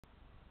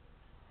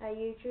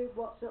Hey YouTube,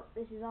 what's up?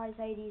 This is Ice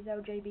Hades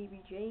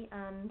LJBBG,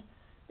 and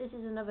this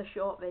is another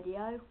short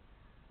video,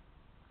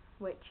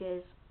 which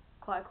is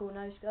quite a cool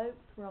no scope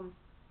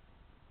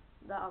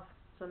that I've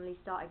suddenly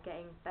started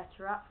getting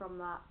better at from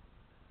that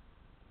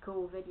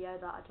cool video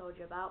that I told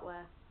you about,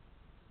 where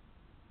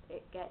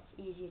it gets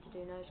easier to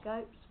do no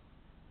scopes,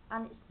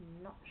 and it's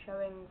not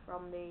showing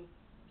from the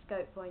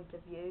scope point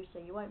of view, so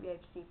you won't be able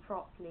to see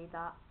properly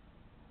that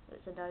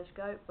it's a no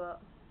scope,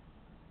 but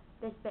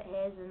this bit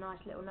here is a nice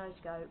little no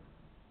scope.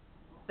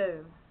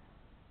 Boom.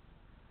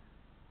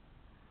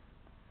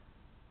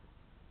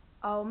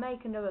 I'll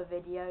make another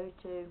video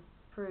to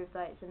prove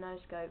that it's a no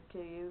scope to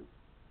you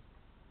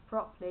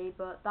properly,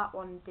 but that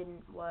one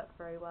didn't work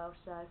very well,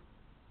 so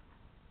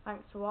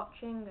thanks for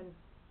watching and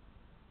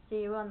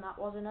see you when that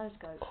was a no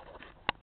scope.